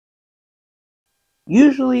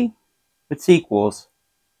Usually, with sequels,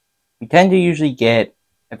 we tend to usually get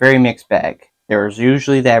a very mixed bag. There's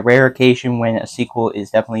usually that rare occasion when a sequel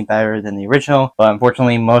is definitely better than the original, but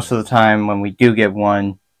unfortunately, most of the time when we do get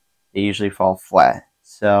one, they usually fall flat.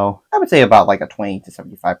 So I would say about like a 20 to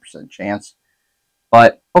 75% chance.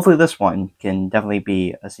 But hopefully this one can definitely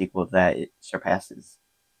be a sequel that it surpasses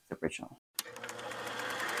the original.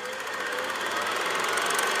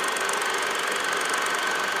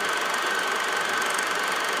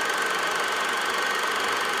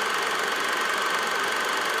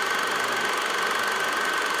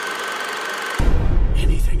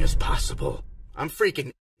 Anything is possible. I'm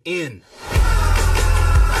freaking in.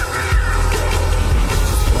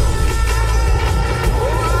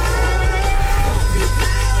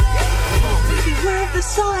 Where are the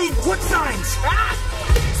signs? What signs? Ah!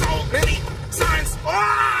 So many signs.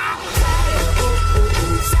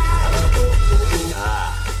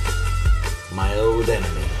 My old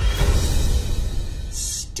enemy.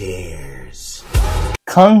 Stairs.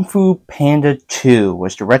 Kung Fu Panda 2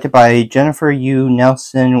 was directed by Jennifer Yu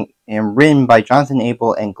Nelson and written by Jonathan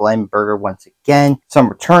Aibel and Glenn Berger once again. Some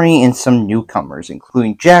returning and some newcomers,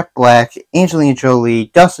 including Jack Black, Angelina Jolie,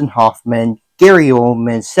 Dustin Hoffman, Gary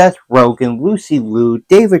Oldman, Seth Rogen, Lucy Liu,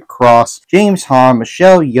 David Cross, James Hahn,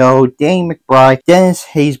 Michelle Yeoh, Danny McBride, Dennis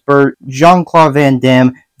Haysbert, Jean-Claude Van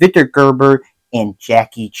Damme, Victor Garber, and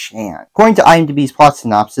Jackie Chan. According to IMDb's plot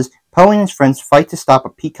synopsis, Poe and his friends fight to stop a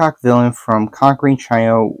peacock villain from conquering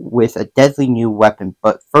China with a deadly new weapon,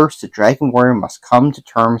 but first the Dragon Warrior must come to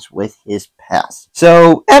terms with his past.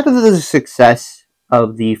 So, after the success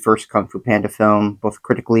of the first Kung Fu Panda film, both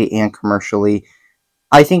critically and commercially,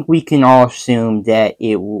 I think we can all assume that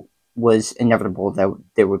it was inevitable that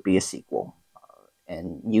there would be a sequel.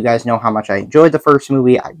 And you guys know how much I enjoyed the first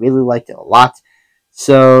movie. I really liked it a lot.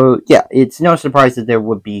 So, yeah, it's no surprise that there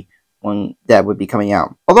would be one that would be coming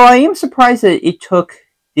out. Although I am surprised that it took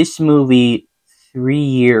this movie 3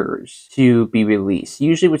 years to be released.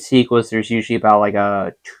 Usually with sequels, there's usually about like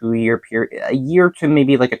a 2-year period, a year to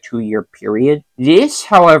maybe like a 2-year period. This,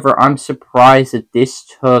 however, I'm surprised that this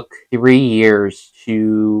took 3 years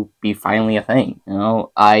to be finally a thing. You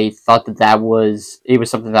know, I thought that it was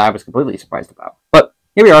something that I was completely surprised about. But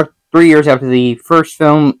here we are, 3 years after the first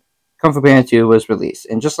film, Kung Fu Panda 2 was released.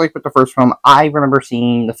 And just like with the first film, I remember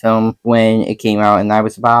seeing the film when it came out, and I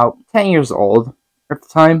was about 10 years old at the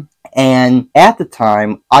time. And at the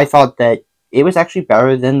time, I thought that it was actually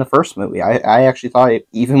better than the first movie. I actually thought it,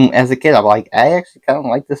 even as a kid, I'm like, I actually kind of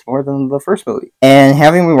like this more than the first movie. And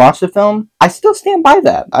having rewatched the film, I still stand by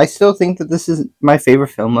that. I still think that this is my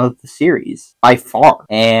favorite film of the series, by far.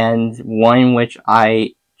 And one which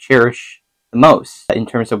I cherish the most. In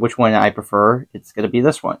terms of which one I prefer, it's going to be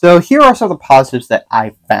this one. So here are some of the positives that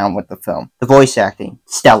I found with the film. The voice acting,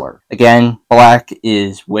 stellar. Again, Black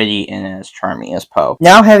is witty and as charming as Poe.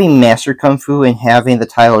 Now having mastered Kung Fu and having the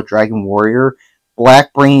title of Dragon Warrior,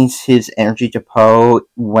 Black brings his energy to Poe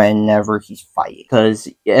whenever he's fighting. Because,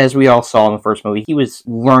 as we all saw in the first movie, he was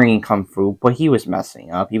learning Kung Fu, but he was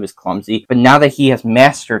messing up. He was clumsy. But now that he has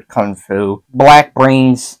mastered Kung Fu, Black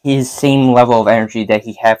brings his same level of energy that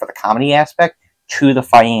he had for the comedy aspect to the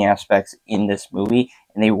fighting aspects in this movie.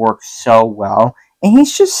 And they work so well. And he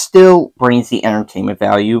just still brings the entertainment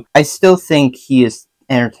value. I still think he is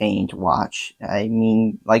entertaining to watch. I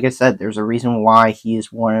mean, like I said, there's a reason why he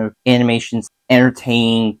is one of animation's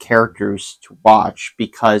entertaining characters to watch,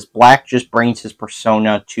 because Black just brings his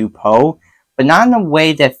persona to Poe, but not in a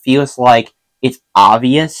way that feels like it's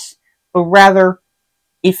obvious, but rather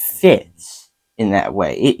it fits in that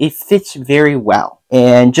way. It fits very well.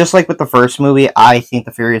 And just like with the first movie, I think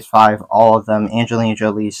the Furious Five, all of them, Angelina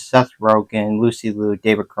Jolie, Seth Rogen, Lucy Liu,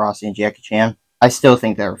 David Cross, and Jackie Chan, I still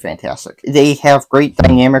think they're fantastic. They have great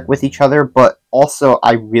dynamic with each other, but also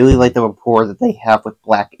I really like the rapport that they have with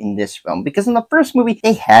Black in this film. Because in the first movie,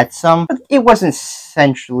 they had some, but it wasn't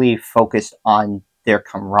essentially focused on their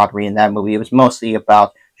camaraderie in that movie. It was mostly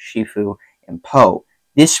about Shifu and Poe.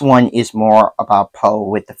 This one is more about Poe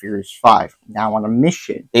with the Furious Five. Now on a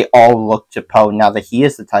mission, they all look to Poe. Now that he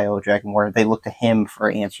is the title of Dragon Warrior, they look to him for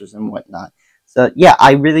answers and whatnot. So yeah,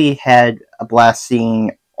 I really had a blast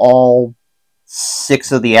seeing all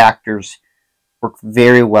 6 of the actors work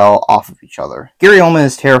very well off of each other. Gary Oldman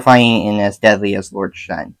is terrifying and as deadly as Lord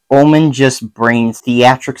Shen. Oldman just brings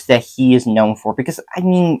theatrics that he is known for, because, I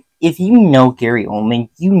mean, if you know Gary Oldman,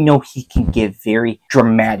 you know he can get very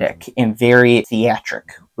dramatic and very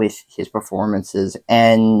theatric with his performances,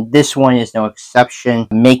 and this one is no exception,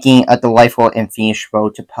 making a delightful and finished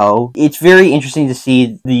road to Poe. It's very interesting to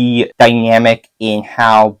see the dynamic in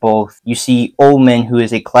how both you see Oldman, who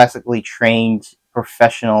is a classically trained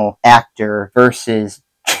professional actor versus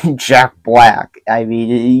Jack Black. I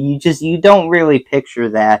mean, you don't really picture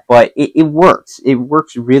that, but it works. It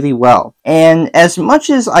works really well. And as much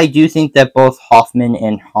as I do think that both Hoffman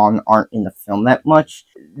and Han aren't in the film that much,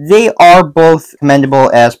 they are both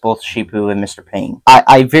commendable as both Shipu and Mr. Pain.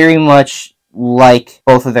 I very much like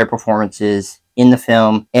both of their performances in the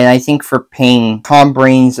film, and I think for Pain, Han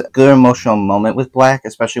brings a good emotional moment with Black,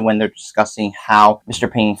 especially when they're discussing how Mr.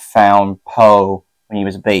 Pain found Poe when he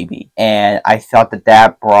was a baby. And I thought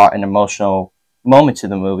that brought an emotional moment to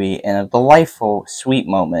the movie and a delightful, sweet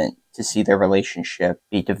moment to see their relationship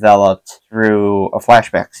be developed through a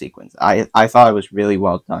flashback sequence. I thought it was really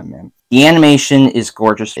well done, man. The animation is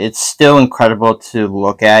gorgeous. It's still incredible to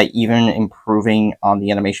look at, even improving on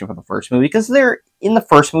the animation from the first movie, because in the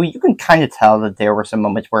first movie, you can kind of tell that there were some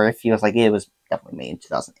moments where it feels like it was definitely made in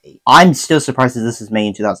 2008. I'm still surprised that this is made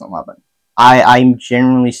in 2011. I'm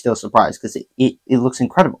genuinely still surprised because it looks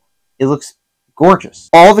incredible. It looks gorgeous.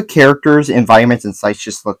 All the characters, environments, and sites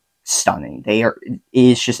just look stunning.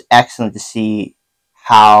 It's just excellent to see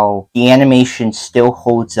how the animation still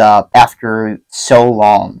holds up after so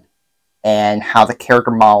long, and how the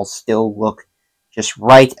character models still look just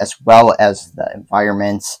right, as well as the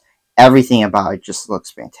environments. Everything about it just looks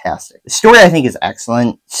fantastic. The story, I think, is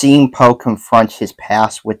excellent. Seeing Poe confront his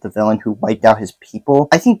past with the villain who wiped out his people,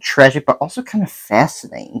 I think tragic, but also kind of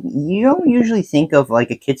fascinating. You don't usually think of like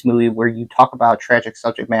a kid's movie where you talk about tragic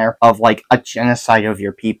subject matter of like a genocide of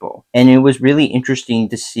your people. And it was really interesting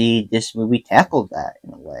to see this movie tackle that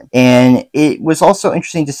in a way. And it was also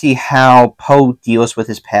interesting to see how Poe deals with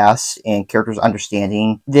his past and characters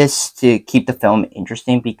understanding this to keep the film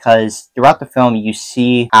interesting, because throughout the film you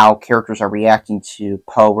see how characters are reacting to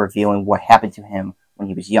Poe revealing what happened to him when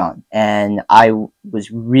he was young. And I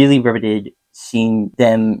was really riveted seeing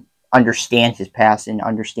them understand his past and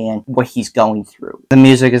understand what he's going through. The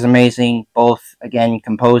music is amazing. Both, again,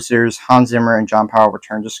 composers Hans Zimmer and John Powell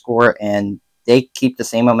return to score, and they keep the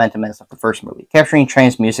same momentum as the first movie, capturing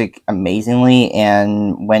Tran's music amazingly,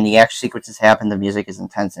 and when the action sequences happen, the music is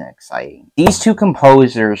intense and exciting. These two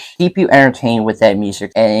composers keep you entertained with that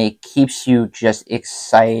music, and it keeps you just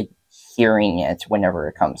excited hearing it whenever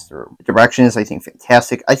it comes through. The direction is, I think,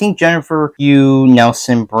 fantastic. I think Jennifer Yu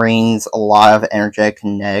Nelson brings a lot of energetic,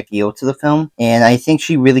 kinetic feel to the film, and I think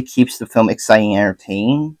she really keeps the film exciting and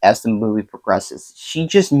entertaining as the movie progresses. She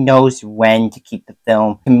just knows when to keep the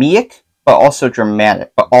film comedic, but also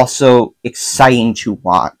dramatic, but also exciting to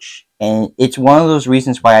watch. And it's one of those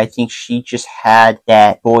reasons why I think she just had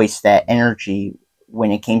that voice, that energy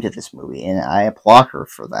when it came to this movie, and I applaud her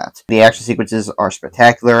for that. The action sequences are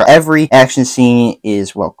spectacular. Every action scene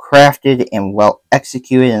is well crafted and well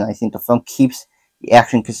executed, and I think the film keeps the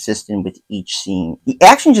action consistent with each scene. The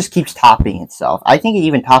action just keeps topping itself. I think it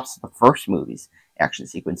even tops the first movie's action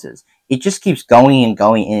sequences. It just keeps going and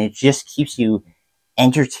going, and it just keeps you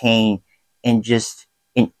entertained and just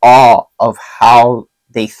in awe of how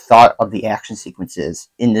they thought of the action sequences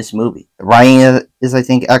in this movie. The writing is, I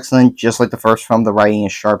think, excellent. Just like the first film, the writing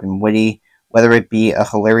is sharp and witty. Whether it be a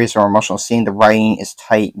hilarious or emotional scene, the writing is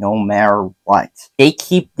tight no matter what. They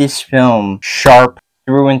keep this film sharp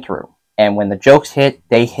through and through. And when the jokes hit,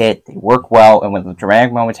 they work well. And when the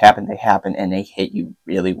dramatic moments happen, and they hit you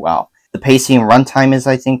really well. The pacing and runtime is,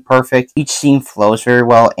 I think, perfect. Each scene flows very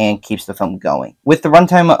well and keeps the film going. With the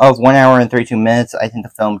runtime of 1 hour and 32 minutes, I think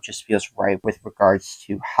the film just feels right with regards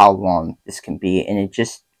to how long this can be. And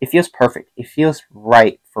it feels perfect. It feels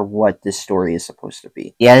right for what this story is supposed to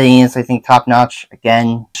be. The editing is, I think, top-notch.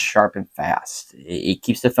 Again, sharp and fast. It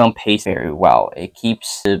keeps the film paced very well. It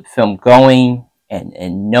keeps the film going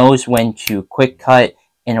and knows when to quick cut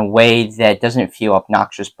in a way that doesn't feel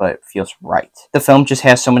obnoxious, but feels right. The film just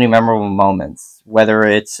has so many memorable moments, whether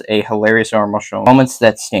it's a hilarious or emotional moments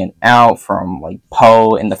that stand out, from like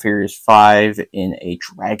Poe in the Furious 5 in a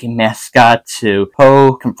dragon mascot to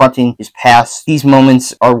Poe confronting his past. These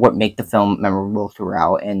moments are what make the film memorable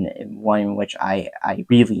throughout, and one in which I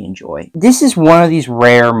really enjoy. This is one of these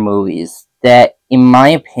rare movies that, in my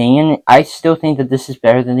opinion, I still think that this is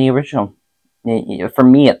better than the original. For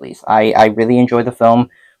me, at least. I really enjoy the film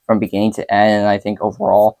from beginning to end, and I think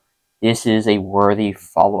overall this is a worthy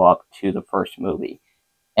follow-up to the first movie.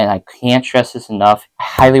 And I can't stress this enough. I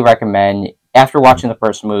highly recommend, after watching the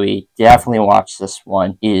first movie, definitely watch this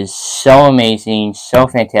one. It is so amazing, so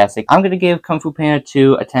fantastic. I'm going to give Kung Fu Panda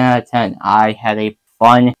 2 a 10 out of 10. I had a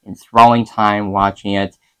fun, enthralling time watching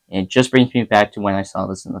it. And it just brings me back to when I saw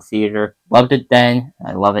this in the theater. Loved it then, and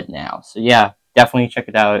I love it now. So yeah, definitely check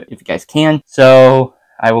it out if you guys can. So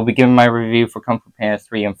I will be giving my review for Kung Fu Panda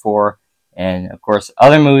 3 and 4, and of course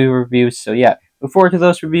other movie reviews. So yeah, Look forward to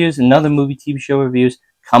those reviews and other movie TV show reviews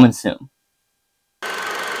coming soon.